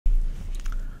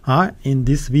In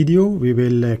this video we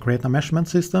will create a measurement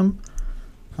system,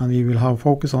 and we will have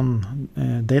focus on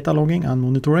data logging and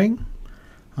monitoring,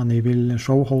 and we will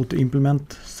show how to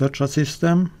implement such a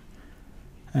system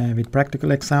with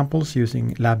practical examples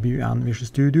using LabVIEW and Visual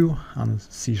Studio and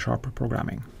C#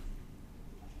 programming.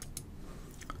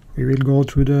 We will go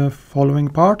through the following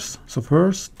parts. So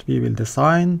first we will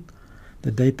design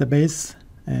the database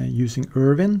using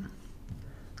ERwin.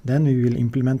 Then we will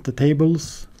implement the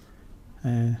tables,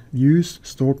 views,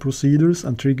 stored procedures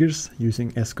and triggers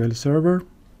using SQL Server.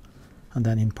 And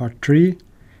then in part 3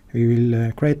 we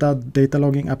will create a data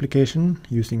logging application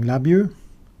using LabVIEW,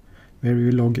 where we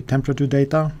will log temperature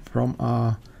data from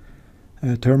a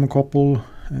thermocouple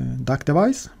DAC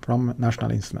device from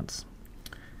National Instruments.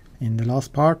 In the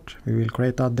last part we will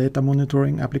create a data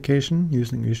monitoring application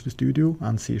using Visual Studio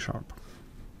and C#.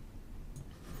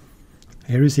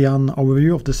 Here you see an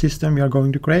overview of the system we are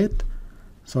going to create.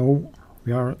 So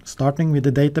we are starting with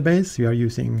the database. We are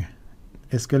using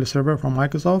SQL Server from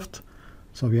Microsoft.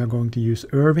 So we are going to use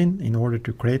ERwin in order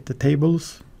to create the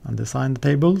tables and design the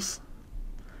tables.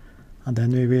 And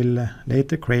then we will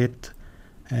later create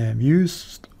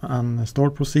views and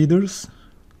stored procedures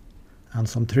and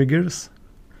some triggers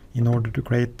in order to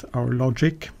create our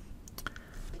logic.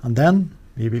 And then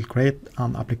we will create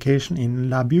an application in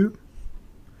LabVIEW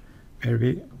where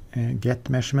we get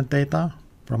measurement data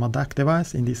from a DAC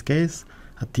device, in this case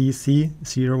a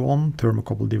TC01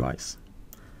 thermocouple device.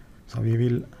 So we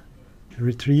will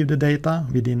retrieve the data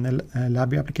within the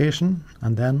LabVIEW application,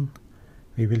 and then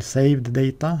we will save the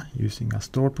data using a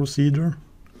stored procedure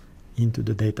into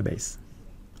the database.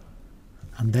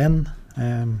 And then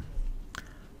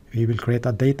we will create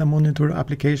a data monitor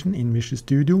application in Visual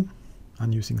Studio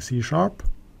and using C#, where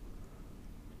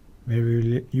we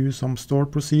will use some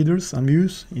stored procedures and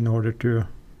views in order to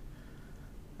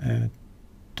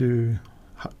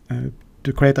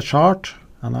create a chart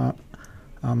and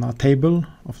a table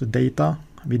of the data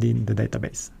within the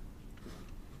database.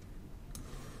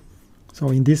 So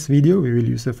in this video we will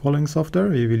use the following software.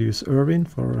 We will use ERwin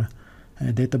for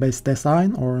database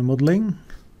design or modeling.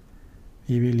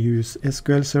 We will use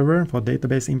SQL Server for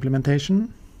database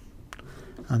implementation,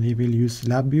 and we will use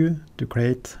LabVIEW to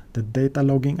create the data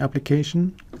logging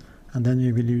application, and then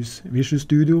we will use Visual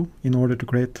Studio in order to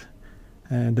create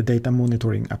the data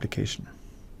monitoring application.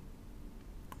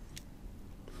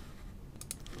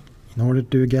 In order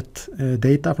to get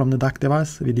data from the DAC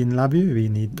device within LabVIEW, we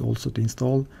need also to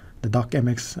install the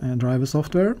DAC-MX driver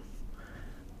software.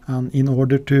 And in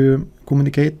order to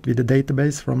communicate with the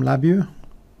database from LabVIEW,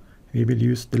 we will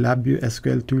use the LabVIEW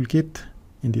SQL Toolkit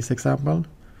in this example,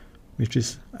 which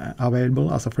is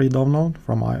available as a free download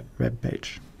from my web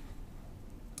page.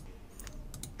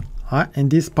 In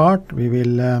this part we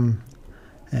will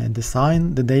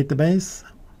design the database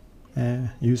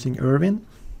using ERwin.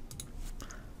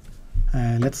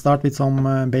 Let's start with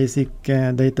some basic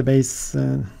database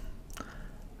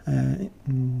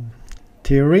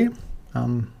theory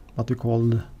and what we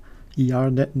call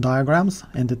diagrams,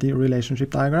 entity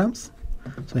relationship diagrams.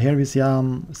 So here we see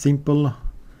a simple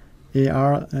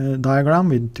diagram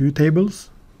with two tables.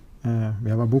 We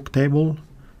have a book table,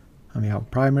 and we have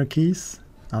primary keys,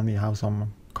 and we have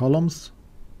some columns,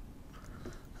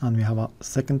 and we have a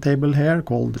second table here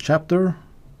called the chapter.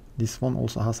 This one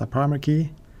also has a primary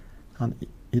key, and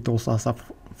it also has a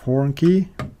foreign key.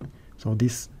 So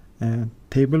this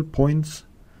table points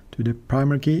to the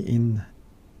primary key in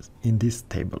this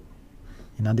table.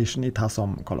 In addition, it has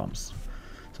some columns.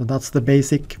 So that's the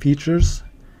basic features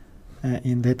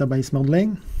in database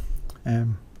modeling.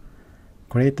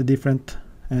 Create the different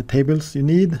tables you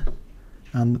need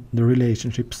and the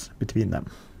relationships between them.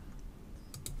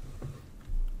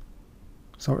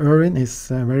 So ERwin is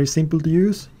very simple to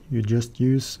use. You just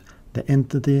use the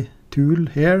entity tool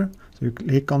here. So you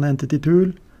click on the entity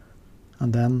tool,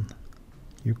 and then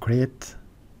you create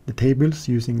the tables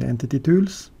using the entity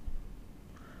tools.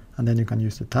 And then you can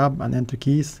use the tab and enter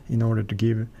keys in order to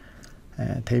give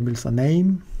tables a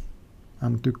name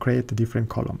and to create the different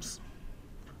columns.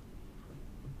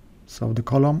 So the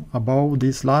column above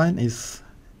this line is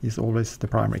always the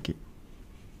primary key.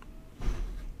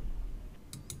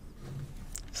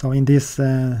 So in this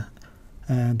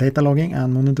data logging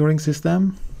and monitoring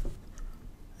system,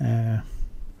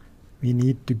 we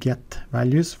need to get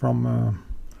values from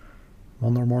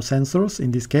one or more sensors.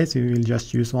 In this case we will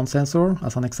just use one sensor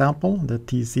as an example, the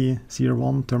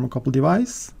TC01 thermocouple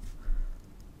device.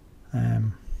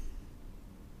 And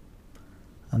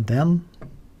then,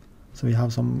 so we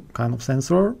have some kind of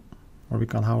sensor, or we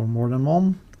can have more than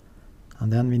one,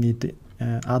 and then we need to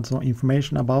add some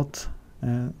information about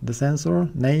the sensor,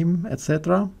 name,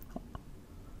 etc.,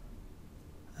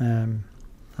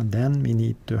 And then we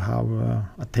need to have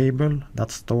a table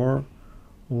that store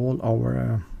all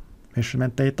our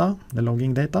measurement data, the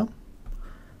logging data.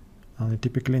 And we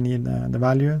typically need the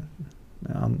value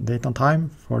and date and time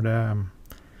for the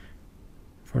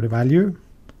value.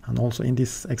 And also in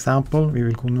this example, we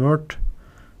will convert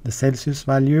the Celsius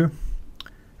value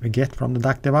we get from the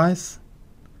DAC device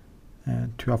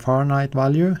to a Fahrenheit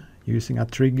value using a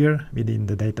trigger within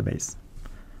the database.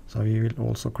 So we will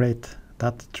also create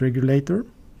that trigger later.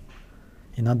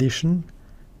 In addition,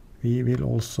 we will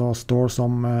also store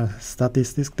some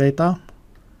statistics data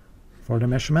for the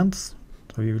measurements.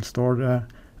 So we will store the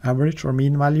average or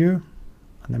mean value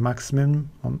and the maximum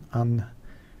and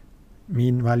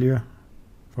mean value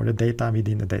for the data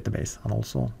within the database. And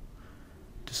also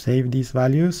to save these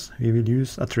values, we will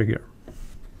use a trigger.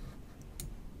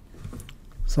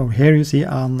 So here you see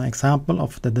an example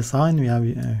of the design we have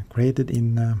created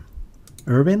in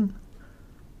ERwin.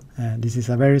 This is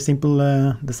a very simple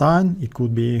design. It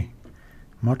could be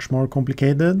much more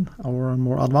complicated or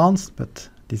more advanced, but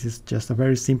this is just a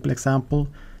very simple example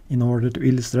in order to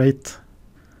illustrate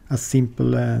a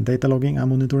simple data logging and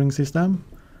monitoring system.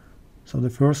 So the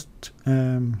first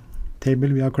table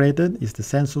we have created is the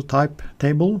sensor type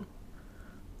table,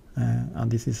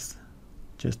 and this is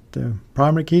just the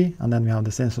primary key, and then we have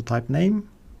the sensor type name.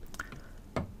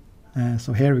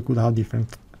 So here we could have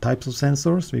different types of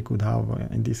sensors. We could have,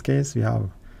 in this case, we have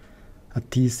a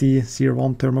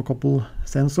TC01 thermocouple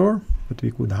sensor, but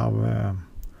we could have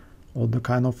other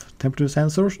kind of temperature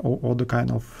sensors or other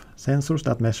kind of sensors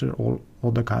that measure all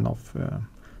other kind of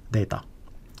data.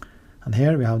 And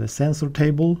here we have the sensor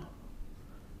table,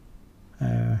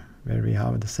 where we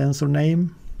have the sensor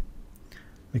name,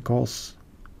 because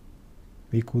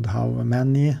we could have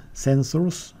many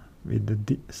sensors with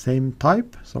the same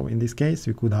type. So in this case,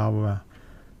 we could have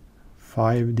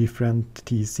 5 different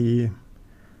TC,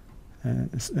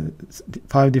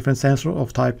 5 different sensors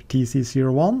of type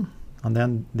TC01, and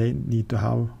then they need to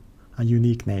have a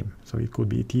unique name. So it could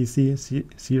be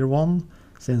TC01,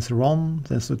 sensor 1,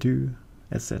 sensor 2,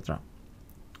 etc.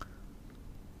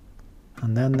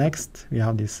 And then next we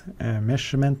have this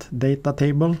measurement data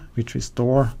table, which we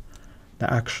store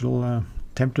the actual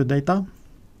temperature data.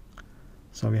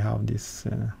 So we have this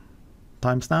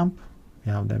timestamp,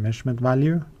 we have the measurement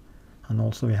value, and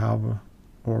also we have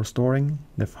or storing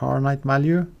the Fahrenheit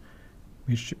value,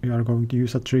 which we are going to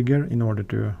use a trigger in order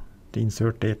to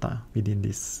insert data within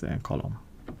this column.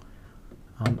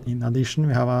 And in addition,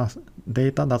 we have a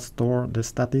data that store the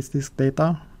statistics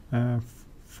data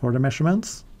for the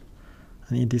measurements.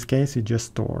 And in this case, we just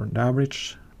store the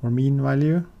average or mean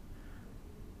value,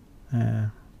 the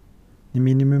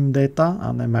minimum data,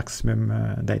 and the maximum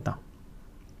data.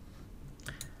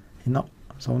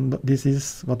 So this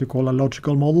is what we call a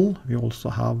logical model. We also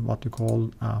have what we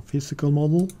call a physical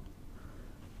model,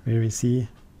 where we see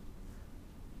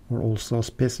or also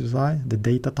specify the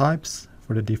data types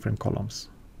for the different columns.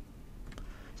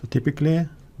 So typically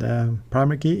the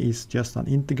primary key is just an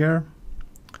integer.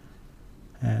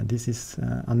 This is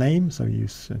a name, so we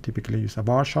typically use a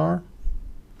varchar.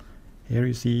 Here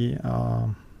you see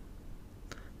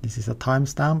this is a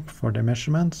timestamp for the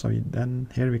measurement, so then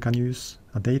here we can use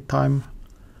a datetime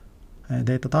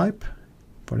data type.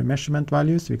 For the measurement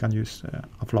values we can use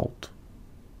a float,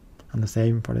 and the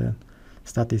same for the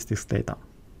statistics data.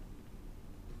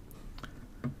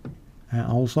 And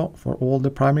also for all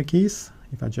the primary keys,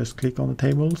 if I just click on the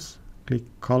tables, click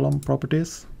column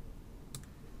properties,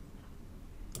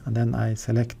 and then I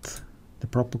select the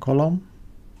proper column,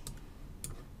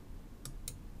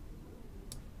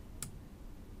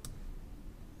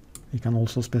 we can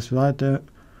also specify the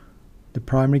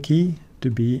primary key to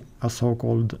be a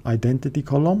so-called identity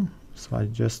column. So I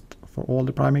just, for all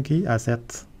the primary key, I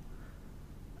set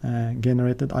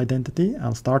generated identity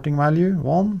and starting value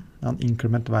 1 and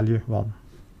increment value 1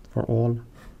 for all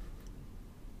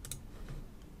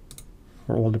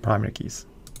the primary keys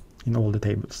in all the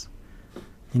tables.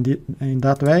 In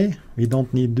that way, we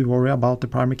don't need to worry about the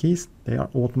primary keys. They are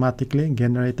automatically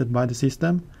generated by the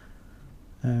system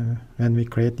when we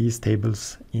create these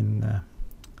tables in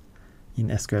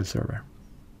SQL Server.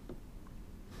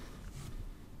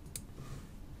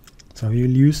 So we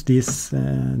will use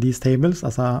these tables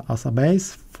as a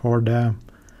base for the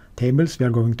tables we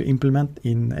are going to implement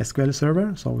in SQL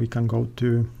Server. So we can go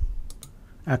to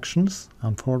Actions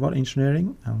and Forward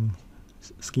Engineering and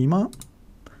Schema,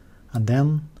 and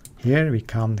then here we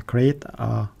can create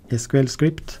a SQL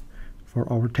script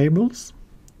for our tables.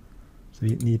 So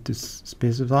we need to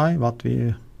specify what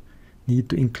we need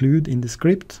to include in the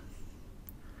script.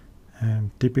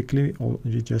 And typically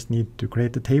you just need to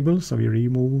create the table, so we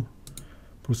remove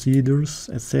procedures,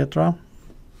 etc.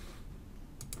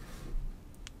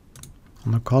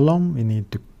 On a column we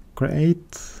need to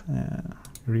create,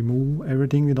 remove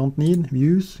everything we don't need.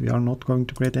 Views, we are not going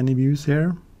to create any views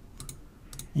here.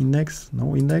 Index,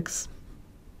 no index.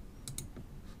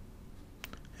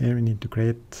 Here we need to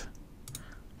create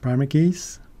primary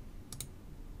keys,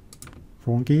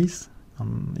 foreign keys,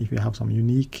 and if we have some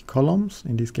unique columns,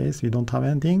 in this case we don't have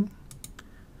anything.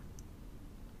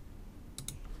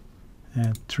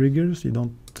 Triggers, we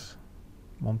don't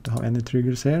want to have any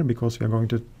triggers here because we are going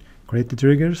to create the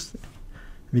triggers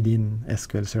within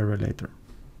SQL Server later.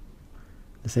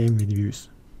 The same with views.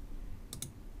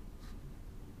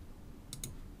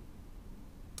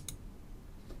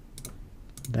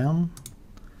 Then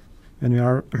when we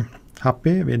are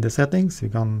happy with the settings, we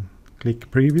can click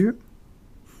preview,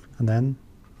 and then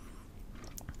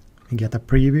we get a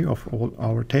preview of all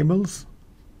our tables.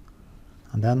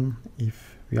 And then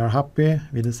if we are happy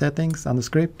with the settings and the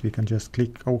script, we can just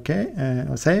click OK,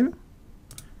 save,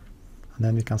 and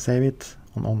then we can save it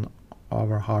on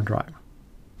our hard drive.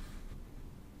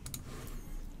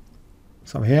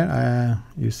 So here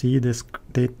you see this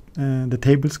the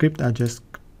table script I just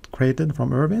created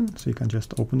from ERwin, so you can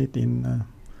just open it in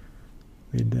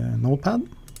with Notepad.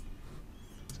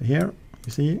 So here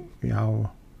you see we have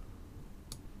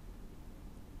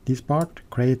this part,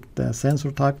 create the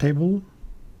sensor type table.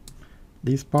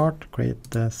 This part,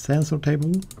 create the sensor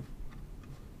table.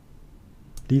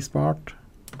 This part,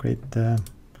 create the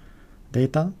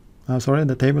data.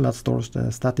 The table that stores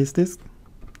the statistics.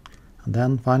 And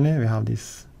then finally we have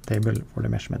this table for the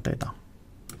measurement data.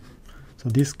 So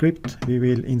this script, we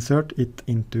will insert it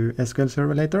into SQL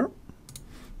Server later.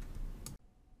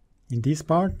 In this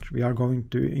part, we are going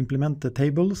to implement the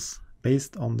tables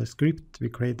based on the script we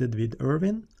created with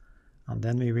ERwin, and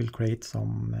then we will create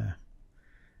some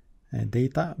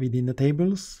data within the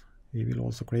tables. We will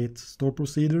also create store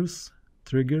procedures,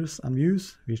 triggers, and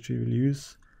views, which we will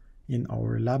use in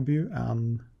our LabVIEW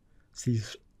and C#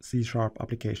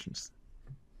 applications.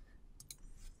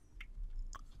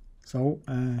 So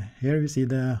here we see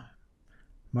the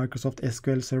Microsoft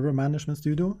SQL Server Management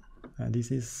Studio.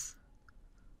 This is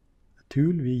a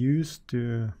tool we use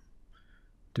to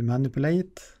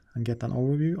manipulate and get an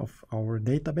overview of our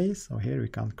database. So here we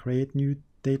can create new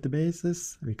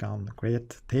databases, we can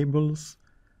create tables,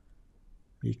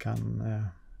 we can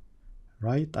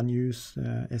write and use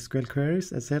SQL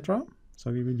queries, etc. So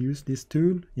we will use this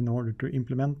tool in order to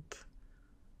implement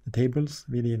the tables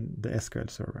within the SQL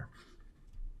Server.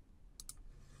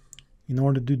 In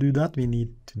order to do that, we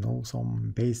need to know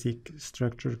some basic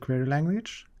structured query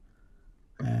language.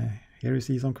 Here you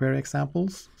see some query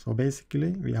examples. So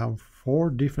basically we have 4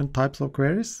 different types of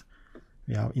queries.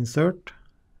 We have insert,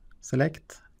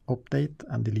 select, update,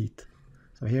 and delete.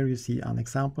 So here you see an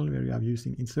example where we are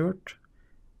using insert.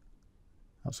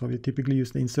 So we typically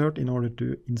use the insert in order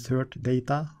to insert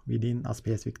data within a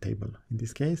specific table. In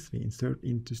this case, we insert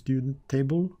into student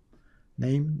table,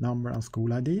 name, number, and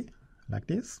school ID, like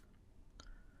this.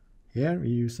 Here we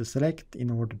use the select in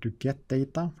order to get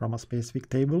data from a specific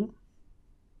table.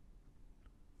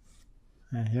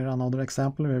 Here another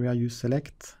example where we use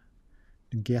select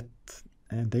to get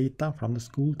data from the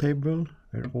school table,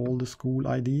 where all the school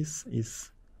IDs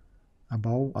is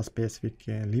above a specific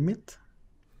limit.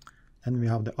 And we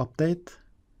have the update,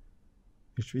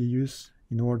 which we use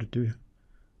in order to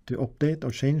update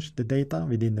or change the data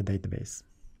within the database.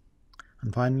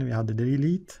 And finally we have the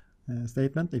delete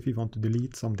statement if you want to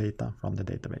delete some data from the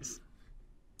database.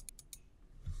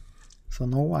 So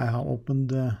now I have opened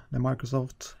the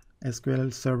Microsoft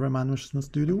SQL Server Management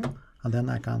Studio, and then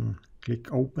I can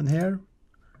click open here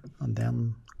and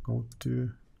then go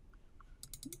to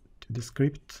the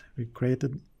script we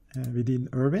created within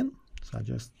ERwin. So I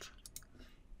just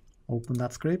open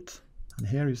that script, and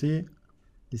here you see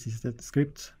this is the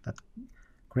script that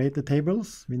create the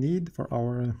tables we need for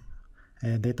our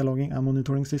data logging and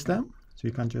monitoring system. So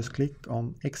you can just click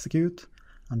on execute,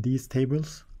 and these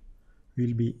tables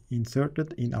will be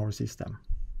inserted in our system.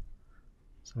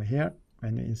 So here,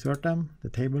 when we insert them, the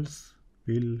tables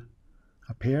will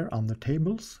appear under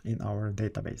tables in our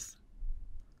database.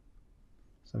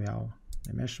 So we have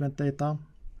the measurement data,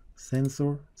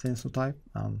 sensor type,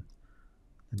 and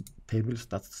the tables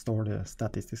that store the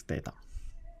statistics data.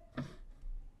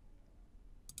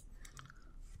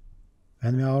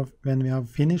 When we have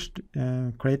finished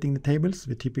creating the tables,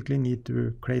 we typically need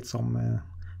to create some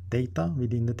data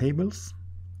within the tables.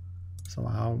 So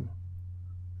I have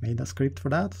made a script for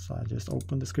that. So I just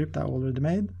open the script I already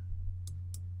made.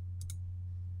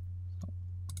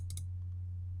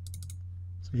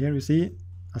 So here you see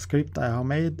a script I have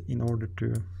made in order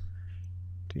to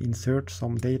insert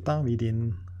some data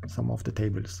within some of the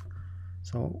tables.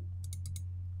 So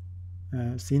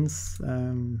since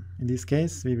in this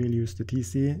case we will use the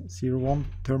TC01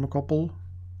 thermocouple,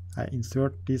 I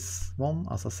insert this one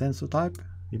as a sensor type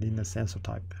within the sensor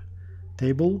type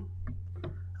table.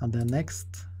 And then next,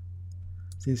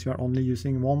 since you are only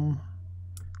using one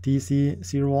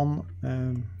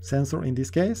TC01 sensor in this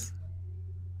case,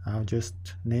 I've just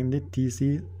named it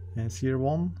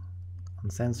TC01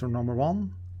 and sensor number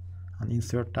 1, and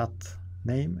insert that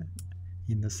name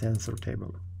in the sensor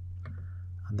table.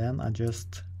 And then I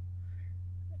just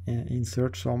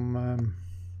insert some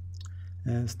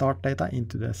start data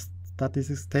into the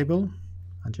statistics table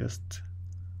and just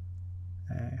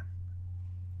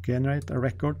generate a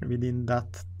record within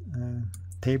that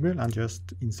table and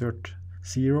just insert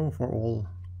 0 for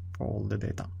all the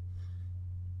data.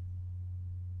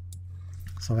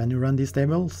 So when you run these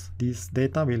tables, this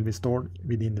data will be stored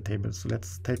within the tables. So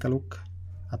let's take a look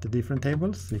at the different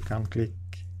tables. We can click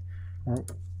or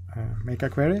make a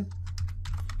query,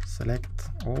 select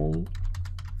all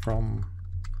from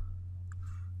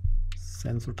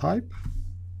sensor type,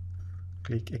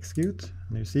 click execute,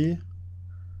 and you see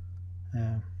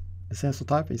the sensor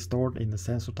type is stored in the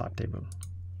sensor type table.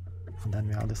 And then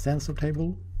we have the sensor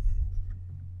table,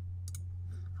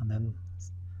 and then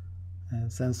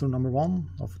sensor number 1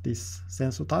 of this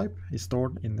sensor type is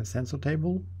stored in the sensor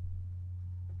table.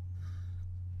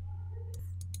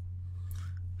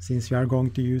 Since we are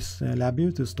going to use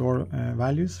LabVIEW to store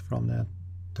values from the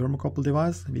thermocouple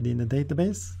device within the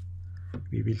database,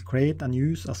 we will create and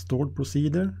use a stored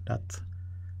procedure that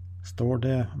store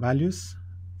the values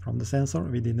from the sensor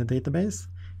within the database.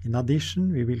 In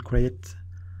addition, we will create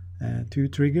 2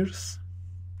 triggers.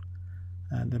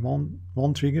 The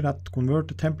one trigger that converts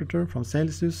the temperature from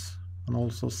Celsius and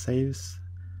also saves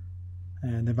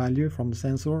the value from the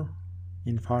sensor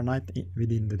in Fahrenheit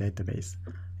within the database.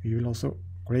 We will also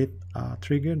create a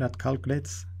trigger that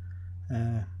calculates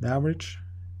the average,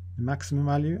 the maximum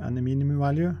value and the minimum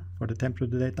value for the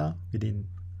temperature data within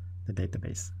the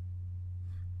database.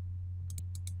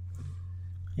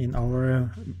 In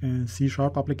our C#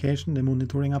 application, the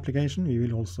monitoring application, we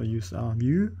will also use a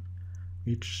view,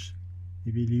 which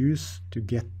we will use to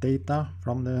get data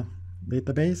from the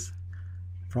database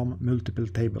from multiple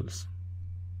tables.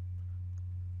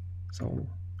 So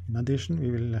in addition,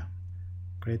 we will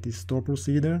create this store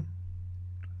procedure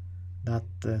that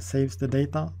saves the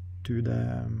data to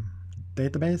the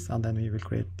database, and then we will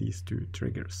create these 2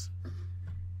 triggers.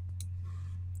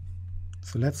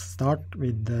 So let's start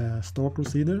with the store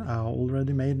procedure. I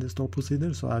already made the store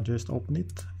procedure, so I just open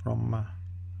it from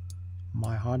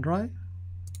my hard drive,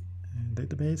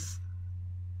 database,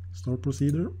 store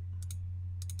procedure,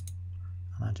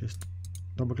 and I just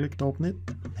double click to open it.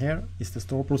 Here is the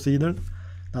store procedure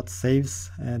that saves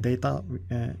data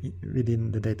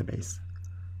within the database.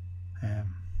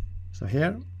 So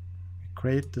here we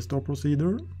create the store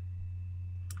procedure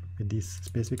with this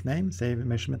specific name, save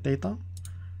measurement data,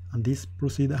 and this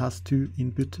procedure has 2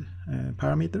 input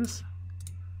parameters.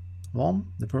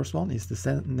 The first one is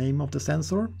the name of the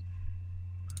sensor,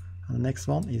 and the next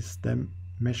one is the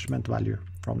measurement value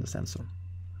from the sensor.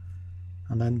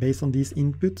 And then based on these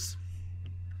inputs,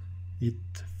 it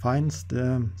finds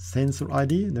the sensor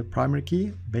ID, the primary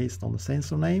key, based on the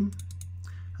sensor name,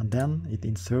 and then it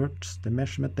inserts the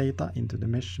measurement data into the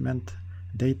measurement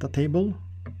data table,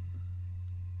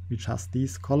 which has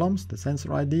these columns: the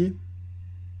sensor ID,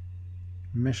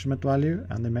 measurement value,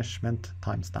 and the measurement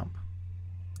timestamp.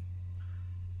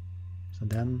 So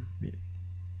then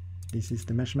this is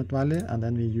the measurement value, and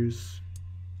then we use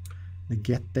the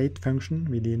getDate function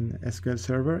within SQL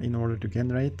Server in order to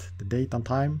generate the date and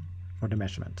time for the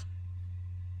measurement.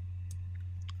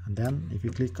 And then if you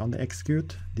click on the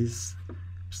execute, this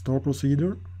store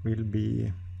procedure will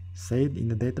be saved in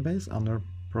the database under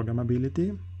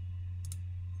programmability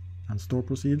and store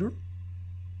procedure.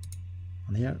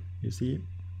 And here you see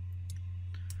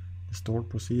the stored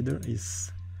procedure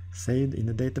is saved in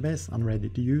the database and ready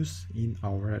to use in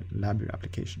our LabVIEW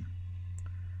application.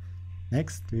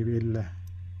 Next, we will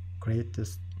create the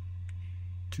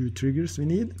 2 triggers we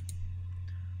need.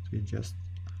 So we just,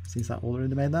 since I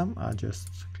already made them, I just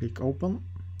click open,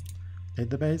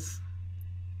 database,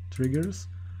 triggers.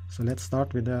 So let's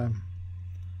start with the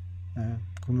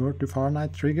convert to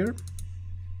Fahrenheit trigger.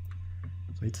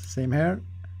 So it's the same here.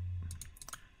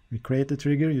 We create the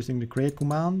trigger using the create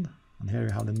command, and here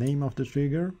we have the name of the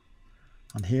trigger,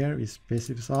 and here we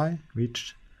specify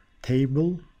which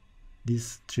table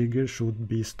this trigger should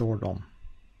be stored on.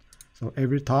 So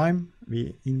every time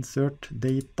we insert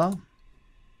data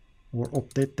or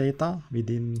update data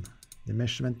within the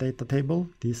measurement data table,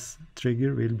 this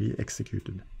trigger will be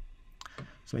executed.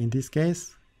 So in this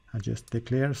case, I just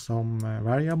declare some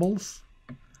variables,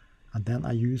 and then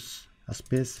I use a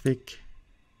specific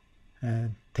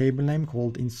table name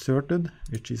called inserted,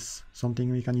 which is something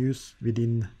we can use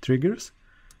within triggers.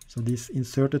 So this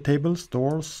inserted table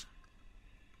stores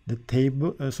the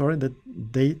the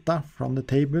data from the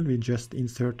table we just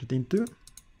inserted into,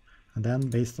 and then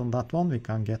based on that one we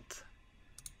can get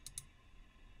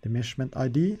the measurement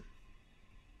ID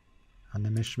and the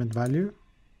measurement value,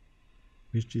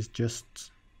 which is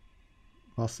just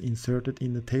was inserted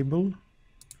in the table,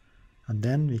 and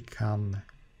then we can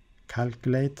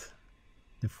calculate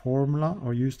the formula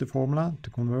or use the formula to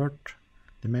convert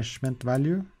the measurement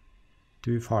value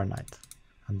to Fahrenheit.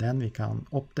 And then we can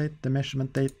update the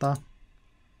measurement data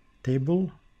table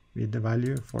with the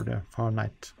value for the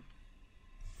Fahrenheit,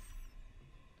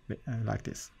 like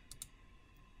this.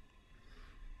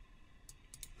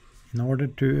 In order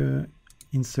to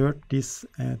insert this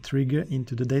trigger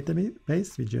into the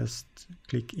database, we just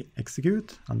click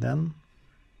execute, and then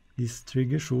this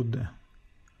trigger should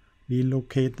be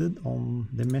located on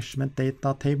the measurement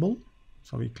data table.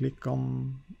 So we click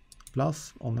on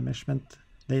plus on the measurement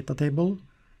data table,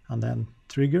 and then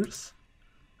triggers,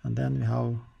 and then we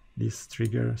have this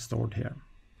trigger stored here.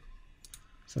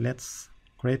 So let's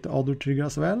create the other trigger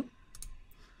as well.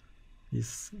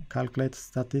 This calculate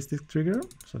statistics trigger.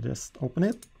 So just open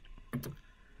it.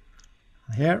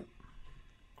 Here,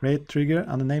 create trigger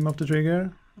and the name of the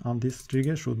trigger, and this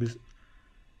trigger should be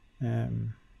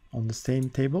on the same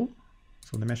table,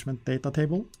 so the measurement data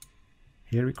table.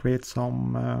 Here we create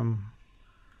some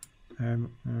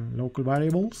local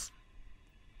variables.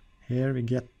 Here we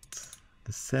get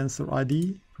the sensor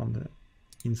ID from the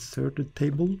inserted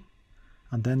table,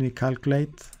 and then we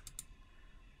calculate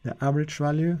the average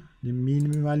value, the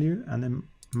minimum value, and the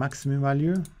maximum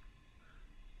value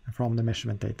from the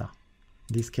measurement data.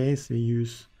 In this case, we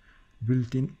use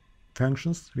built-in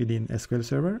functions within SQL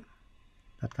Server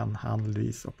that can handle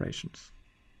these operations.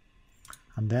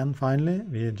 And then finally,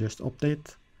 we just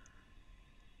update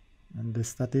the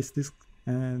statistics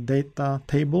data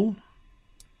table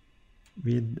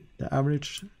with the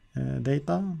average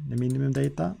data, the minimum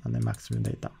data, and the maximum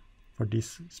data for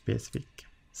this specific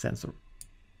sensor.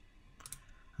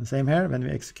 And same here, when we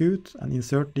execute and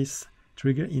insert this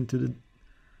trigger into the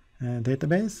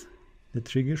database, the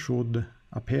trigger should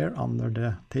appear under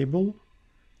the table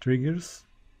triggers,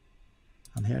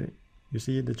 and here you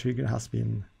see the trigger has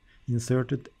been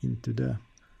inserted into the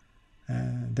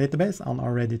database and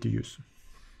are ready to use.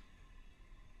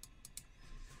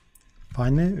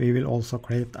 Finally, we will also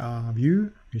create a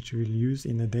view which we will use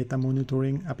in the data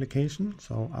monitoring application.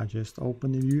 So I just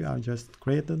open the view I just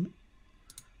created,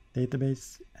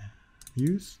 database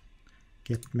views,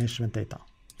 get measurement data.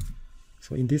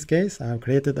 So in this case, I have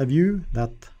created a view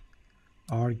that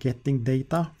are getting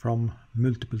data from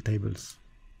multiple tables.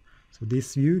 So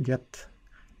this view get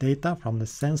data from the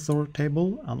sensor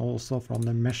table and also from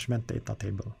the measurement data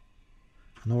table.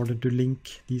 In order to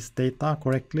link this data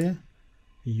correctly,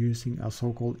 we're using a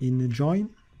so-called inner join,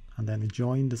 and then we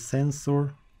join the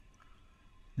sensor,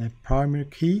 the primary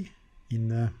key in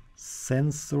the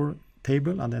sensor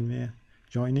table, and then we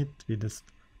join it with the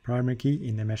primary key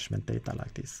in the measurement data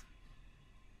like this.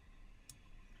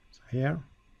 So here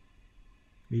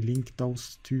we link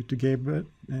those two together,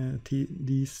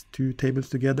 these two tables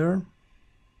together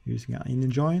using an inner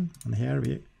join, and here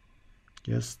we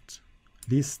just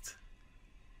list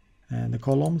the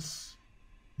columns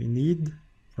we need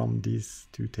from these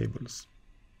two tables.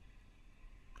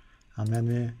 And when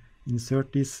we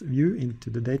insert this view into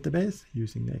the database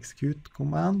using the execute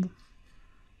command,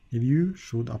 the view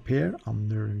should appear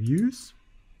under views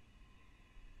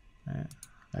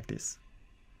like this.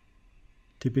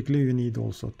 Typically you need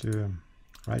also to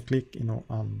right click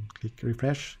and click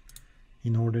refresh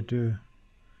in order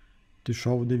to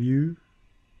show the view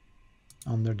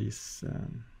under this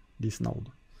node.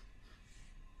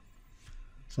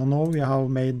 So now we have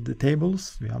made the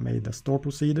tables, we have made a store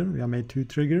procedure, we have made two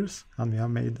triggers, and we have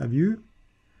made a view.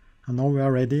 And now we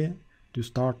are ready to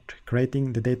start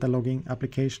creating the data logging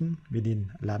application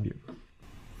within LabVIEW.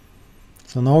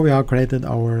 So now we have created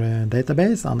our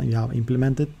database and we have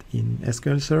implemented in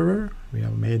SQL Server. We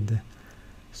have made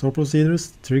store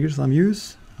procedures, triggers, and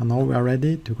views. And now we are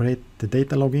ready to create the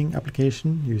data logging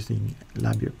application using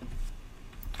LabVIEW.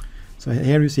 So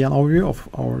here you see an overview of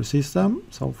our system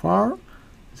so far.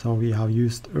 So we have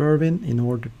used ERwin in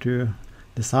order to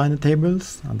design the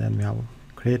tables, and then we have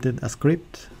created a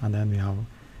script, and then we have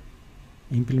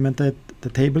implemented the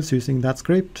tables using that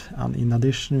script, and in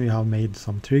addition we have made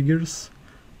some triggers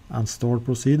and stored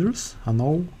procedures. And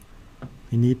now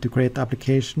we need to create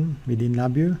application within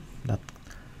LabVIEW that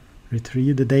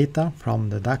retrieve the data from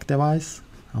the DAC device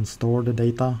and store the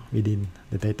data within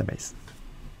the database.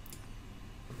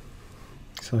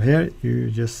 So here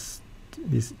you just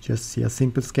see a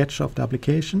simple sketch of the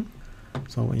application.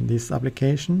 So in this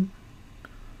application,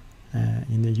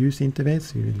 in the use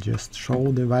interface, we will just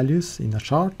show the values in a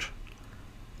chart,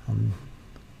 and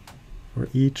for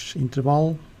each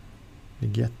interval we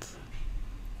get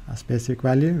a specific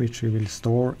value which we will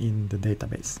store in the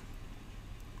database.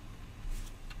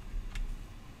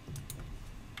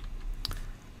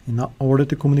 In order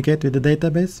to communicate with the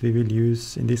database, we will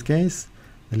use, in this case,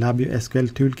 the LabVIEW SQL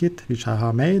Toolkit, which I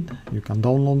have made. You can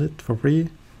download it for free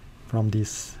from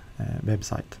this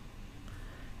website.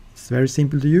 It's very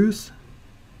simple to use.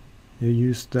 You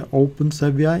use the open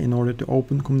SubVI in order to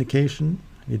open communication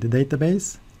with the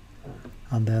database.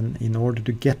 And then in order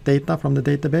to get data from the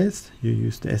database, you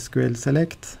use the SQL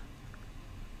select.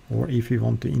 Or if you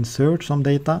want to insert some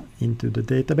data into the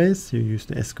database, you use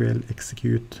the SQL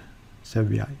execute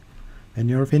SubVI. When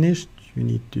you're finished, you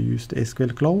need to use the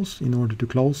SQL close in order to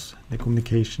close the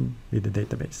communication with the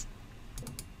database.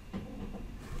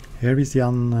 Here we see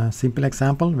a simple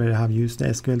example where I have used the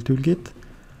SQL toolkit.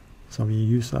 So we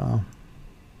use a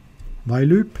while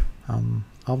loop, and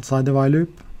outside the while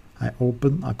loop I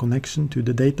open a connection to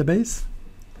the database.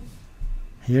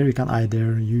 Here we can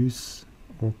either use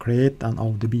or create an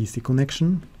ODBC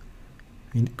connection.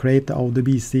 We create the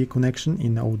ODBC connection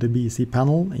in the ODBC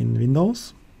panel in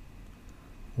Windows,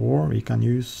 or we can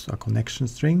use a connection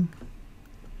string.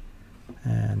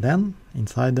 And then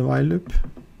inside the while loop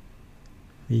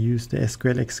we use the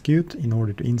SQL execute in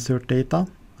order to insert data,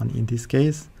 and in this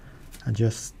case I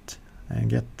just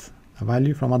get a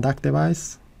value from a DAC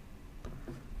device.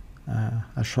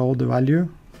 I show the value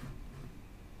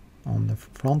on the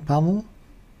front panel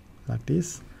like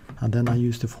this, and then I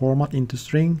use the format into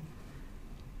string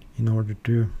in order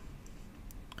to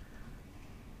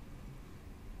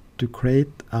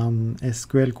create an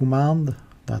SQL command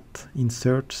that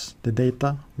inserts the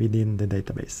data within the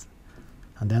database.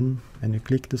 And then when you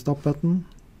click the stop button,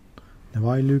 the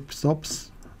while loop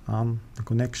stops and the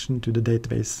connection to the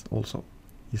database also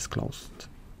is closed.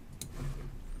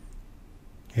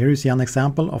 Here you see an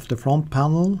example of the front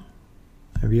panel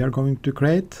we are going to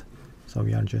create. So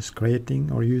we are just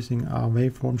creating or using a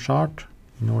waveform chart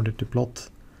in order to plot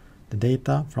the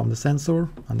data from the sensor,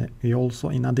 and we also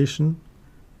in addition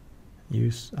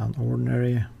use an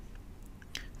ordinary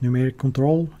numeric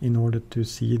control in order to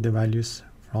see the values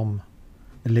from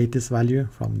the latest value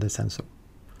from the sensor.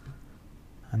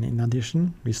 And in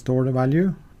addition we store the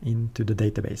value into the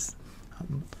database.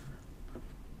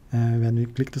 When we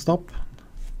click the stop,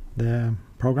 the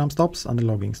program stops and the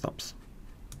logging stops.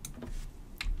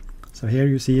 So here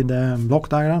you see the block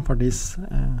diagram for this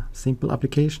simple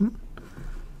application.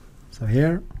 So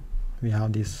here we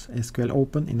have this SQL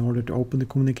open in order to open the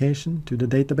communication to the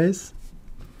database.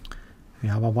 We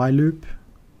have a while loop,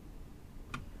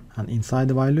 and inside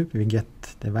the while loop we get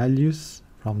the values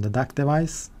from the DAC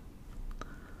device,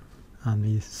 and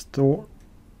we store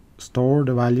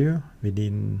the value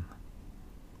within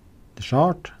the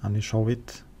chart, and we show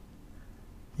it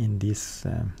in this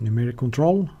numeric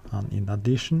control. And in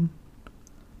addition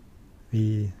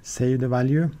we save the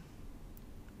value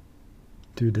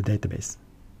to the database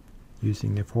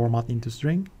using the format into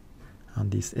string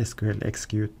and this SQL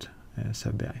execute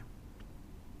SubVI.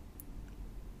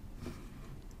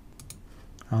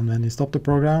 And when we stop the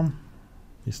program,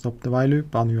 we stop the while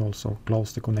loop, and we also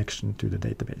close the connection to the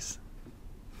database.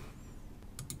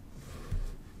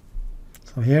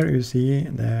 So here you see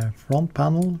the front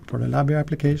panel for the LabVIEW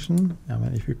application,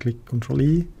 and if you click Ctrl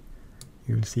E,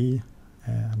 you will see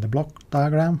the block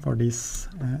diagram for this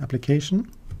application.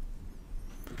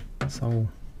 So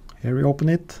here we open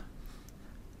it,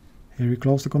 here we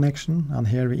close the connection, and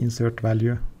here we insert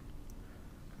values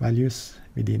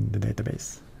within the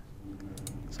database.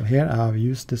 So here I have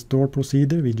used the store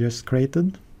procedure we just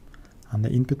created, and the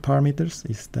input parameters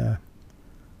is the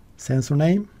sensor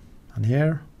name, and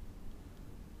here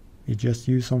we just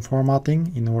use some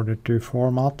formatting in order to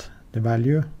format the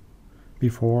value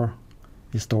before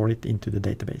we store it into the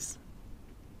database.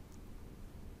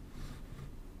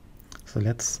 So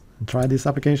let's try this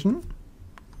application.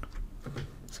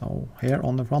 So here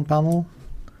on the front panel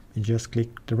we just click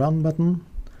the run button,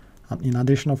 and in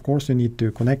addition of course you need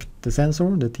to connect the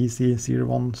sensor, the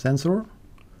TC01 sensor,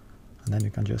 and then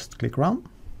you can just click run,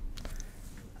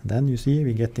 and then you see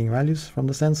we're getting values from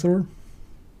the sensor.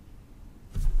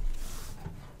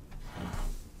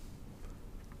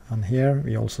 And here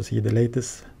we also see the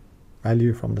latest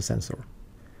value from the sensor.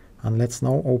 And let's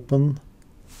now open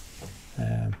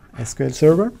SQL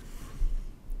Server.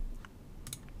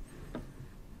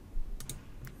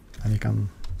 And you can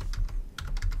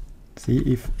see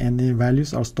if any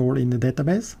values are stored in the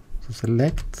database. So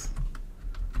select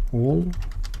all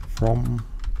from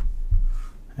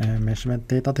measurement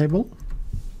data table,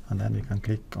 and then you can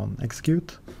click on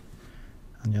execute,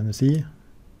 and you can see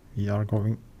we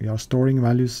are storing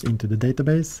values into the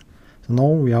database. So now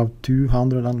we have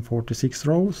 246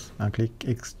 rows, and click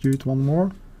execute one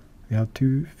more. We have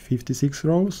 256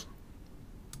 rows,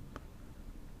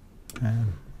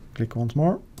 and click once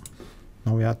more.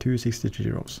 Now we have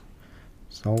 263 rows.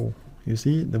 So you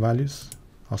see the values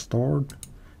are stored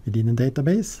within the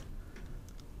database.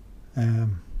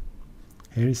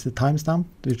 Here is the timestamp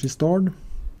which is stored.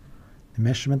 The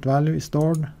measurement value is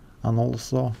stored, and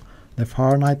also the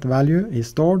Fahrenheit value is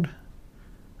stored.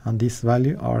 And this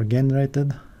value are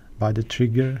generated by the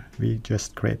trigger we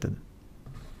just created.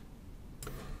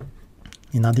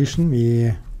 In addition,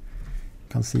 we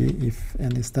can see if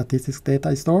any statistics data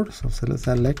is stored. So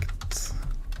select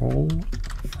all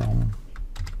from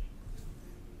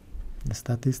the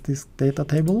statistics data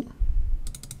table.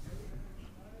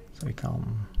 So we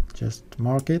can just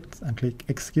mark it and click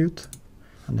execute,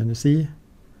 and then you see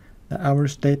the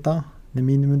average data, the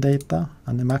minimum data,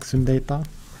 and the maximum data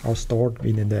are stored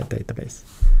within the database.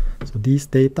 So these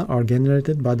data are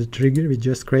generated by the trigger we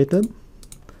just created.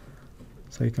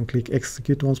 So you can click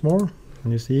execute once more,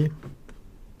 and you see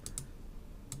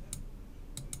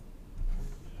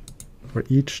for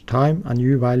each time a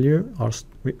new value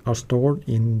are stored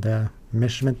in the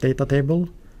measurement data table,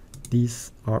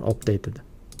 these are updated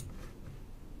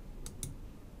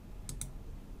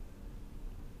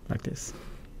like this.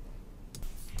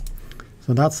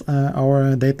 So that's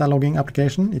our data logging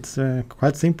application. It's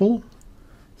quite simple.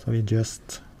 So we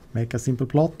just make a simple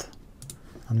plot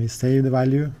and we save the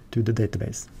value to the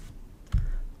database.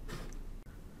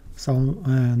 So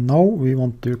now we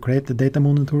want to create the data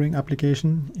monitoring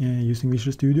application using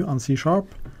Visual Studio and C#.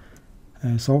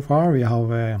 So far we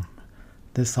have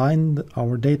designed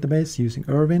our database using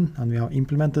ERwin, and we have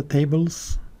implemented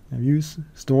tables, views,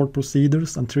 stored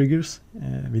procedures and triggers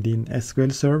within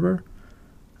SQL Server.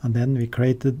 And then we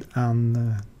created a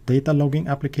data logging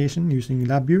application using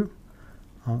LabVIEW.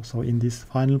 So in this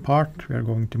final part we are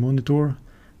going to monitor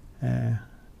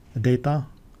the data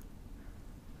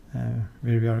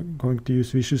where we are going to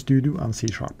use Visual Studio and C#.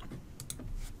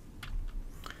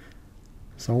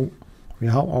 So we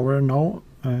have our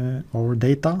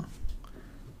data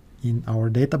in our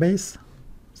database.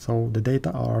 So the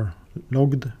data are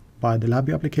logged by the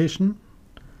LabVIEW application,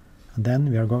 and then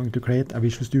we are going to create a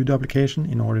Visual Studio application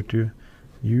in order to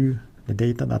view the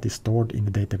data that is stored in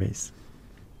the database.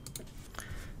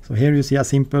 So here you see a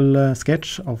simple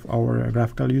sketch of our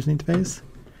graphical user interface.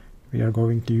 We are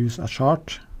going to use a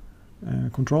chart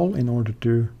control in order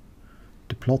to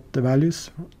plot the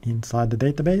values inside the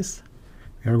database.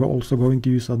 We are also going to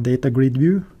use a data grid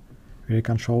view where you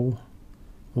can show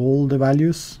all the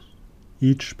values,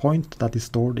 each point that is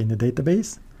stored in the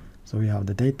database. So we have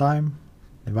the datetime,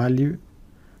 the value,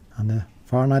 and the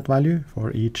Fahrenheit value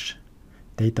for each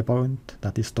data point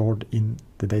that is stored in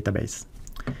the database.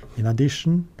 In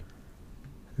addition,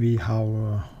 we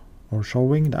have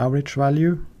showing the average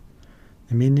value,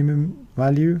 the minimum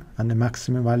value, and the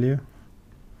maximum value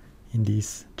in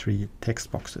these three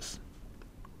text boxes.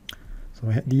 So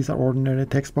these are ordinary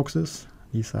text boxes,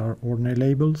 these are ordinary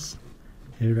labels.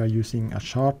 Here we are using a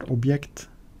chart object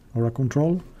or a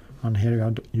control, and here we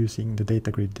are using the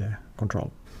data grid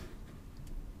control.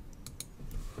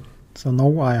 So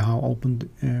now I have opened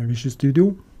Visual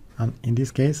Studio, and in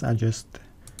this case I just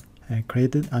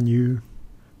created a new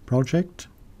project,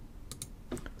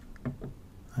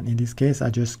 and in this case I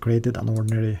just created an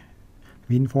ordinary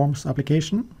WinForms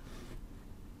application.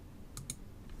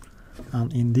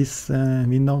 And in this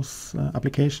Windows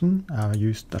application I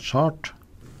used a chart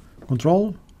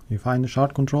control. You find the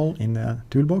chart control in the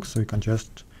toolbox, so you can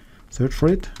just search for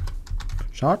it,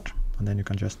 chart, and then you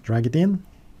can just drag it in.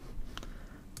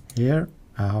 Here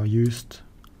I have used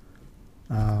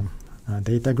a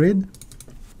data grid.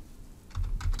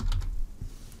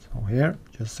 So here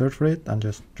just search for it and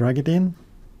just drag it in.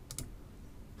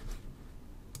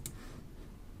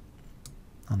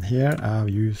 And here I have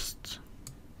used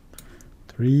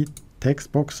 3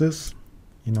 text boxes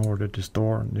in order to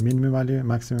store the minimum value,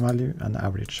 maximum value, and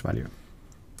average value.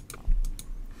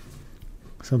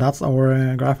 So that's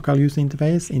our graphical user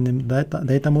interface in the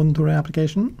data monitoring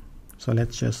application. So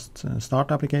let's just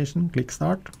start application, click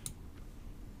start.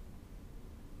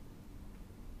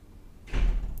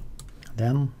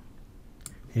 then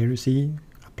here you see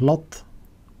a plot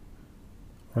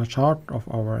or a chart of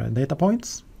our data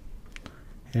points.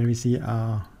 Here we see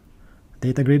a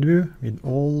data grid view with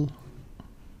all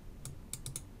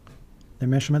the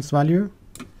measurements value,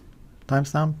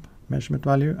 timestamp, measurement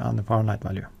value, and the Fahrenheit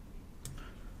value.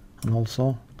 And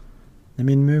also the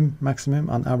minimum, maximum,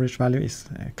 and average value is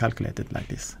calculated like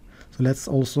this. So let's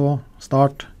also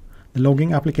start the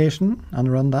logging application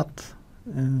and run that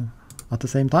at the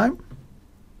same time.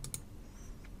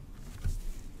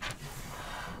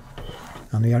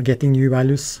 And we are getting new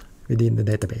values within the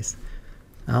database.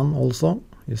 And also,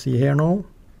 you see here now,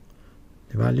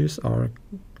 the values are,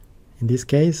 in this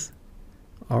case,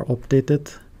 are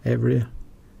updated every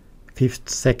 5th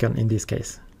second in this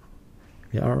case.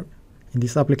 We are in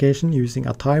this application using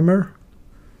a timer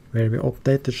where we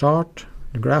update the chart,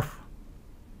 the graph,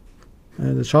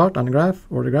 the chart and graph,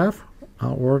 or the graph,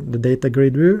 or the data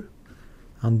grid view,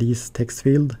 and this text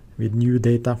field with new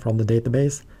data from the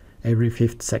database every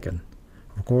 5th second.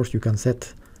 Of course, you can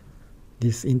set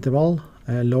this interval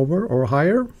lower or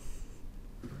higher.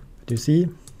 But you see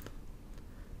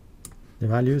the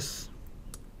values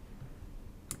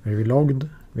where we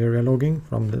are logging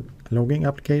from the logging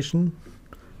application,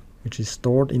 which is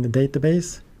stored in the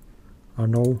database, are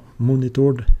now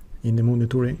monitored in the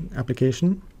monitoring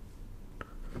application,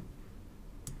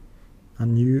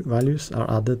 and new values are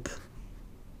added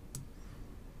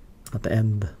at the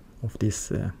end of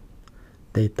this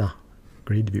data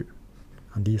grid view,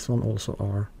 and these one also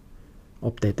are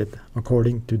updated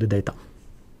according to the data.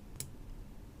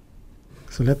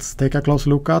 So let's take a close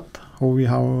look at how we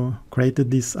have created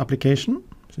this application.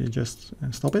 So you just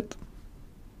stop it,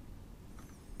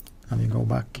 and we go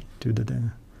back to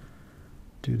the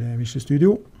Visual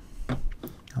Studio.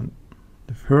 And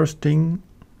the first thing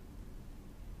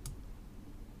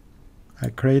I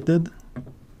created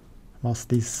was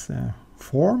this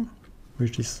form,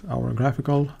 which is our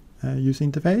graphical user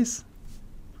interface.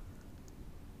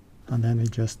 And then we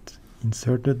just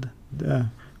inserted the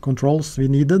controls we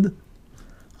needed.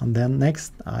 And then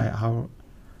next I have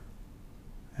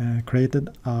created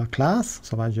a class.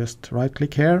 So I just right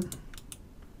click here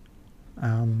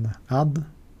and add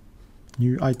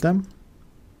new item,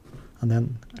 and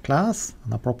then a class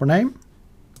and a proper name.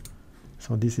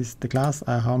 So this is the class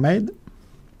I have made.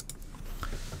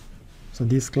 So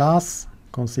this class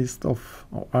consists of,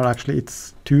 or actually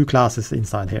it's 2 classes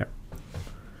inside here.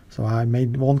 So I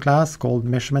made one class called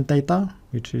measurement data,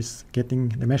 which is getting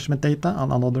the measurement data,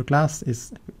 and another class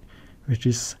which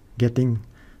is getting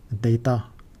the data,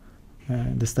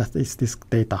 the statistics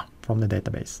data from the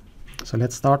database. So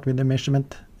let's start with the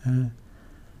measurement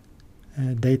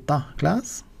data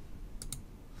class.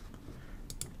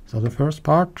 So the first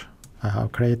part, I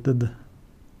have created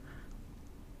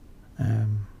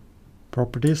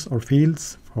properties or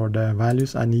fields for the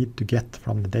values I need to get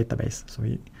from the database. So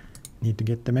we need to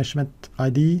get the measurement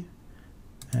ID,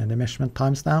 the measurement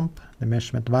timestamp, the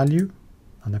measurement value,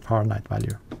 and the Fahrenheit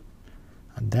value.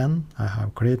 And then I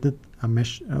have created a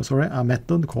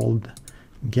method called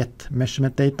get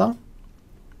measurement data.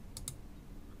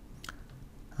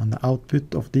 And the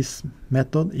output of this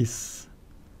method is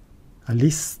a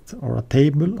list or a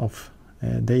table of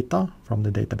data from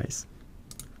the database.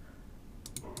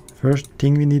 First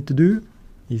thing we need to do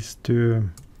is to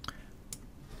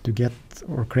get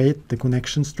or create the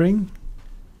connection string,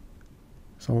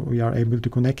 so we are able to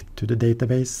connect to the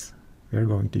database we are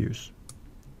going to use.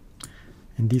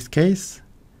 In this case,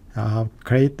 I have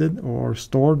created or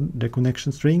stored the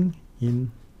connection string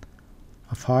in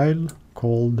a file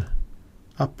called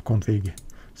app-config.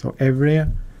 So every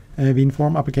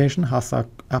WinForm application has a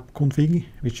app-config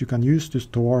which you can use to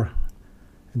store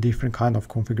different kind of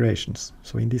configurations.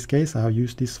 So in this case, I have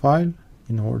used this file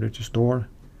in order to store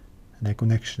the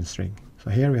connection string. So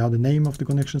here we have the name of the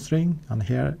connection string, and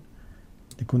here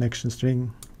the connection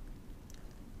string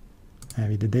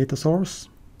with the data source.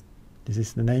 This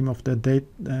is the name of the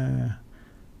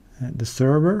the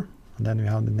server, and then we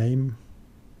have the name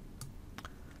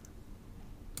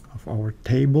of our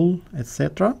table,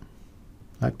 etc.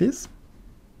 like this.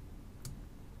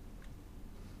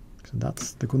 So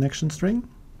that's the connection string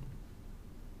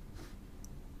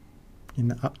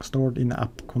stored in the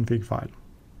app-config file.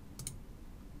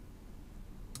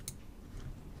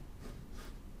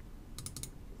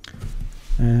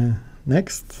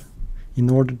 Next, in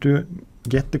order to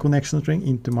get the connection string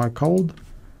into my code,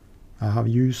 I have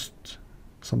used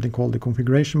something called the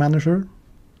configuration manager,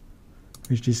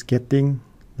 which is getting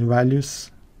the values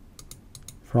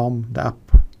from the app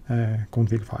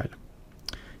config file.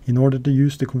 In order to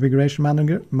use the configuration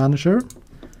manager,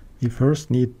 we first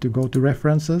need to go to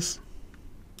references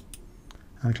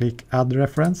and click add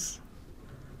reference,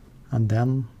 and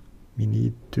then we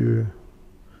need to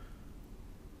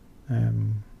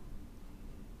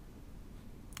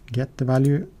get the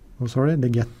value,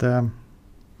 get the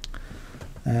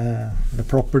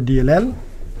proper DLL.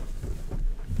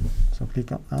 So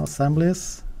click on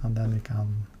assemblies, and then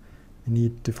we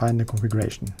need to find the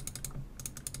configuration.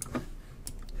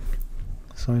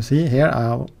 So you see here,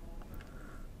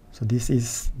 so this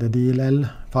is the DLL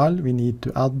file we need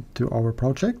to add to our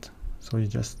project. So you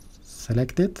just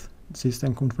select it,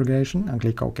 system configuration, and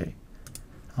click OK.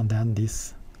 And then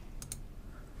this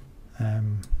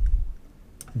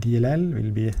DLL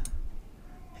will be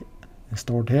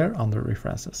stored here under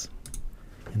references.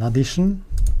 In addition,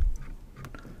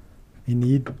 we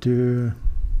need to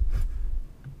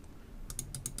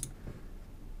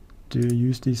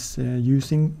use this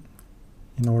using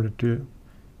in order to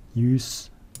use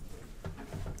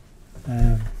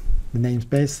the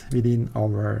namespace within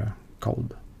our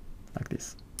code, like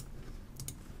this.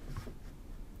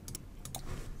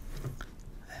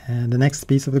 And the next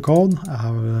piece of the code, I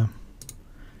have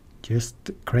just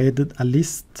created a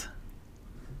list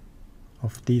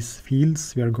of these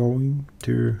fields we are going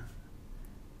to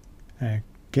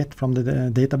get from the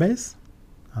database,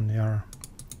 and we are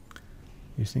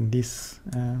using this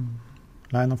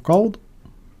line of code.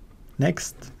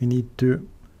 Next, we need to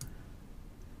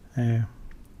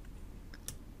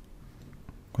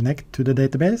connect to the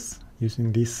database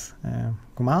using this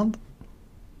command.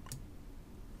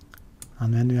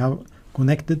 And when we have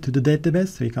connected to the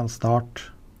database, we can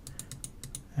start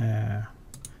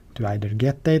to either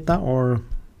get data or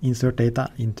insert data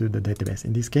into the database.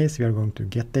 In this case, we are going to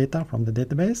get data from the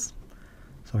database.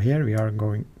 So here we are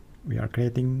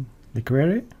creating the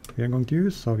query we are going to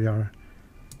use. So we are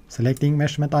selecting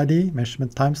measurement ID,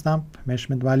 measurement timestamp,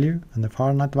 measurement value, and the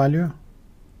Fahrenheit value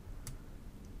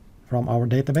from our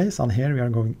database. And here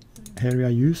we are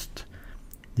used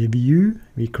the view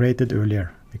we created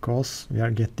earlier, because we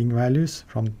are getting values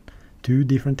from 2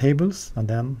 different tables, and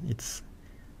then it's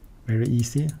very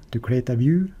easy to create a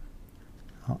view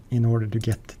in order to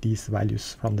get these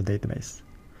values from the database.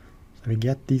 So we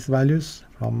get these values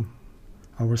from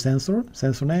our sensor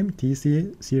name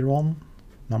TC01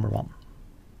 number 1.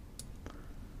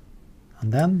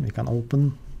 And then we can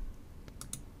open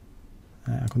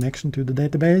a connection to the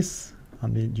database,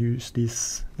 and we use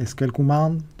this SQL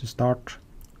command to start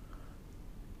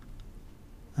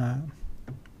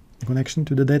the connection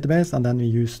to the database, and then we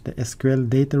use the SQL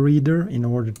data reader in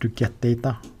order to get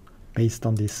data based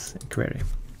on this query.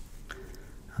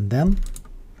 And then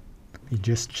we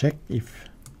just check if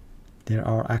there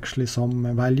are actually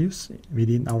some values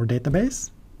within our database.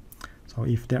 So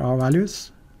if there are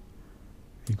values,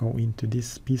 we go into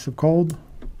this piece of code,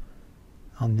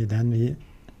 and then we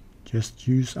just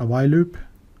use a while loop,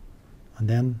 and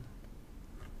then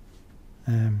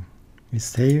we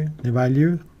save the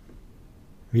value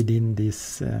within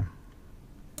this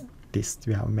list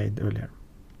we have made earlier.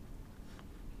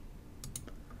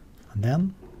 And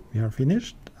then we are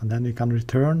finished, and then we can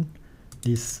return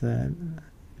this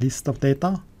list of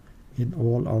data in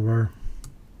all our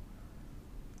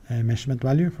measurement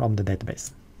value from the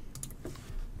database.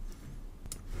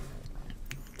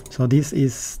 So this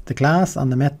is the class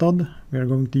and the method we are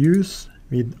going to use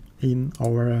within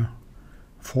our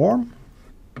form.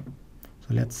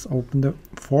 So let's open the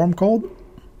form code.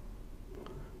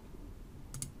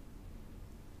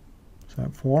 So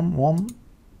form1.c#,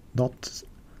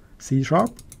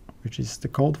 which is the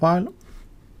code file.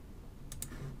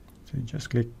 So you just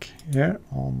click here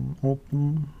on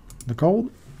open the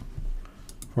code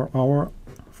for our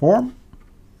form.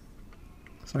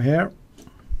 So here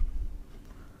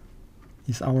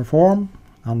is our form,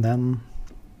 and then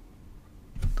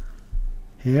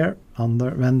here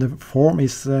under when the form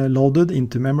is loaded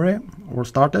into memory or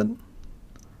started,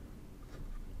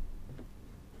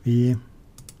 we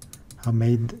have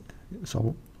made,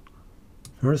 so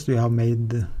first we have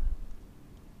made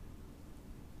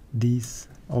these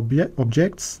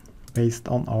objects based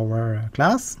on our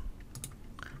class.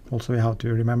 Also we have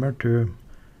to remember to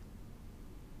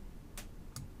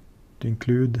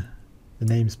include the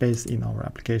namespace in our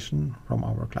application from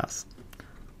our class.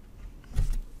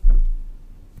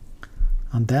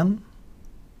 And then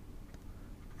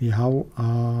we have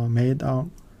made a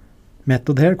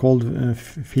method here called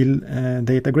fill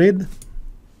data grid,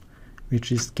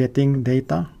 which is getting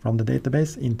data from the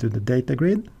database into the data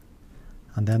grid.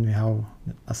 And then we have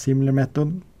a similar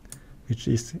method which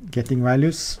is getting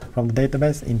values from the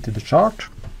database into the chart.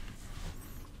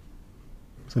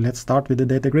 So let's start with the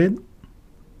data grid.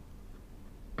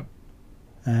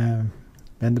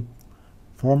 When the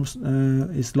forms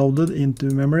is loaded into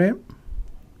memory,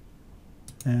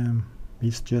 we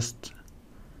just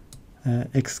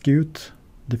execute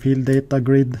the field data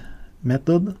grid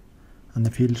method and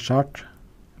the field chart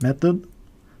method,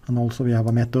 and also we have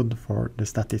a method for the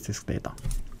statistics data.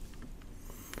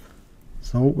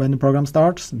 So when the program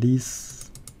starts, this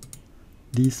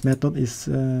method is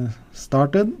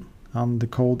started, and the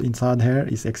code inside here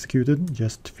is executed,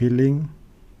 just filling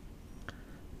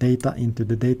data into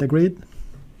the data grid.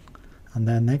 And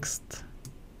then next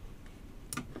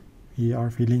we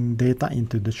are filling data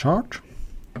into the chart.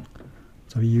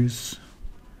 So we use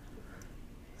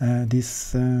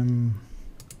these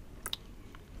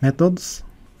methods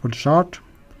for the chart.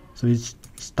 So we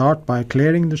start by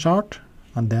clearing the chart,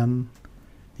 and then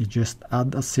we just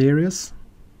add a series.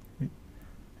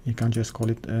 You can just call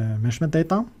it measurement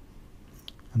data.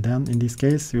 And then in this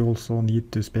case we also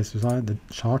need to specify the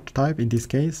chart type, in this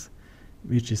case,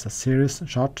 which is a series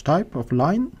chart type of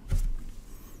line.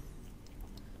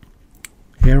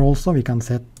 Here also we can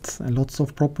set lots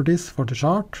of properties for the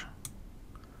chart.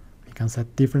 We can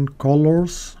set different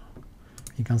colors.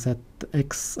 We can set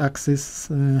x-axis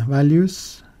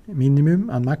values, minimum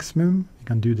and maximum. We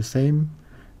can do the same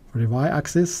for the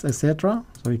y-axis, etc.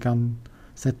 So we can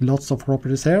set lots of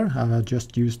properties here. I will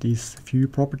just use these few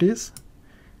properties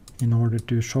in order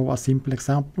to show a simple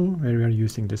example where we are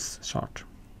using this chart.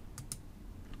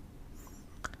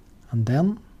 And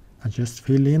then I just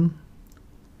fill in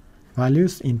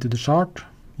values into the chart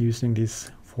using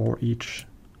this for each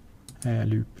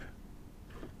loop.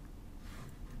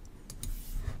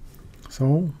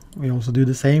 So we also do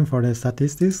the same for the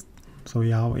statistics. So we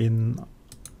have in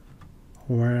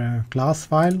our class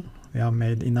file, we have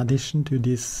made, in addition to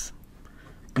this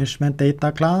measurement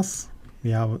data class, we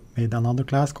have made another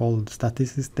class called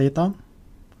statistics data,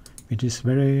 which is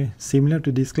very similar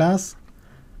to this class,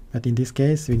 but in this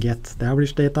case we get the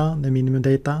average data, the minimum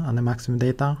data and the maximum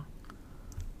data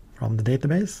from the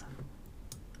database.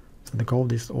 So the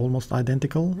code is almost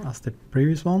identical as the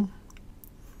previous one.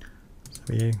 So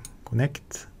we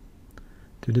connect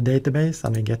to the database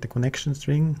and we get the connection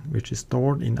string, which is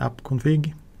stored in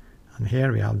app-config, and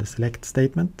here we have the select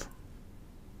statement.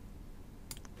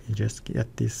 We just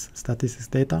get this statistics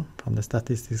data from the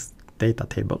statistics data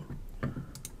table,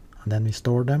 and then we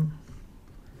store them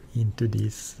into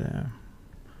these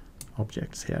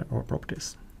objects here, or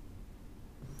properties.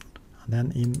 And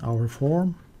then in our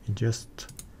form we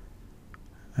just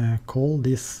call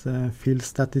this field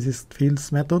statistics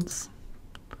fields methods,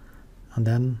 and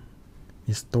then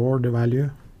we store the value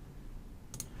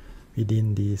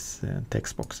within these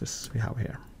text boxes we have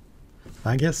here.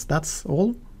 I guess that's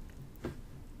all.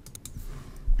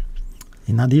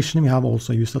 In addition, we have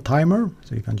also used a timer,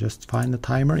 so you can just find the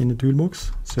timer in the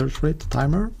toolbox, search for it,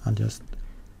 timer, and just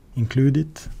include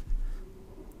it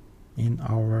in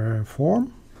our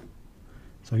form.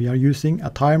 So we are using a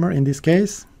timer in this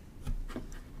case.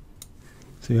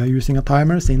 So we are using a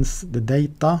timer since the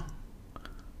data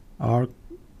are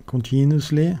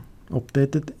continuously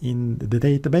updated in the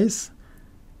database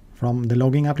from the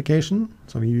logging application.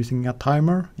 So we're using a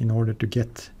timer in order to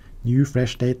get new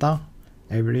fresh data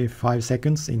every 5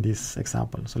 seconds in this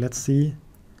example. So let's see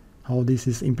how this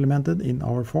is implemented in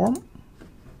our form.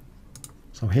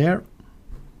 So here,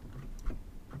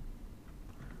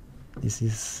 this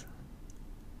is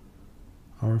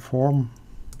our form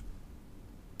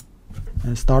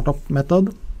startup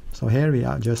method. So here we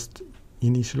are just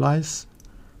initialize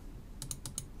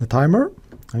the timer,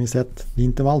 and we set the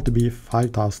interval to be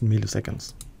 5000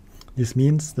 milliseconds. This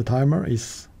means the timer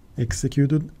is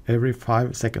executed every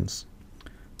 5 seconds.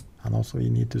 And also we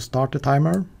need to start the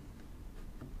timer,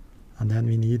 and then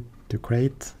we need to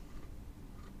create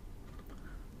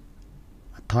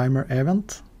a timer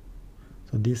event.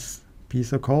 So this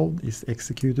piece of code is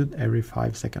executed every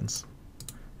 5 seconds.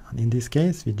 And in this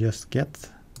case we just get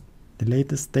the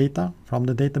latest data from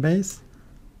the database,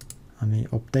 and we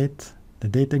update the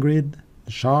data grid,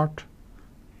 the chart,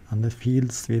 and the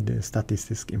fields with the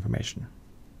statistics information.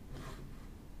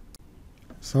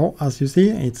 So as you see,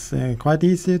 it's quite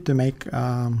easy to make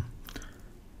a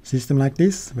system like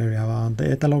this, where we have a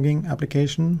data logging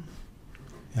application,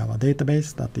 we have a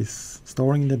database that is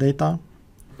storing the data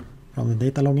from the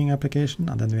data logging application,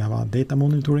 and then we have a data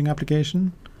monitoring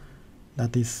application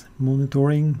that is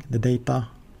monitoring the data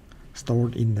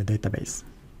stored in the database.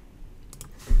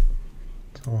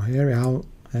 So here we have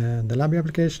the LabVIEW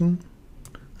application,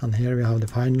 and here we have the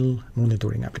final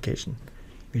monitoring application,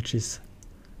 which is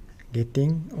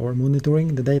getting or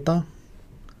monitoring the data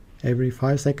every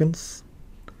 5 seconds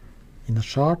in a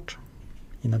chart,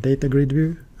 in a data grid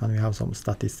view, and we have some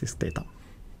statistics data.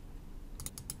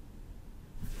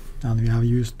 And we have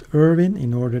used ERwin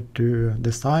in order to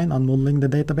design and modeling the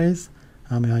database.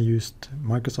 And we have used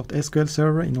Microsoft SQL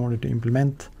Server in order to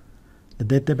implement the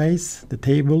database, the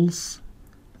tables,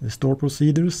 the store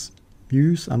procedures,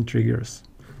 views, and triggers.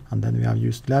 And then we have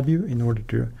used LabVIEW in order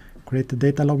to create the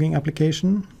data logging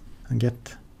application and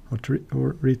get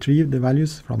or retrieve the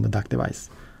values from the DAC device.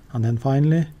 And then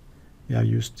finally, we have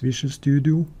used Visual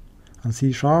Studio and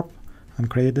C# and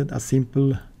created a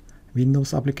simple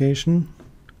Windows application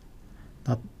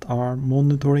that are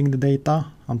monitoring the data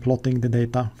and plotting the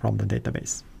data from the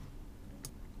database.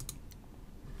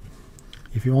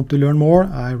 If you want to learn more,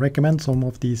 I recommend some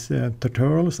of these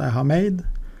tutorials I have made.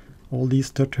 All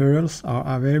these tutorials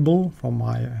are available from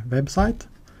my website.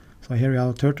 So here we have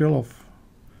a tutorial of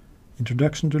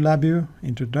Introduction to LabVIEW,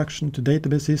 Introduction to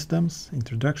Database Systems,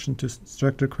 Introduction to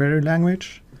Structured Query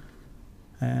Language,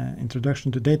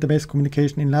 Introduction to Database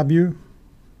Communication in LabVIEW,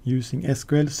 using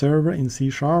SQL Server in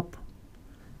C#,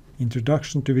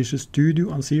 Introduction to Visual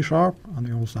Studio on C#, and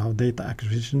we also have data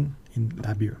acquisition in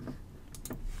LabVIEW.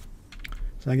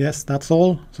 So I guess that's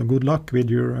all. So good luck with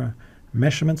your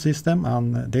measurement system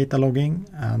and data logging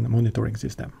and monitoring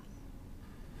system.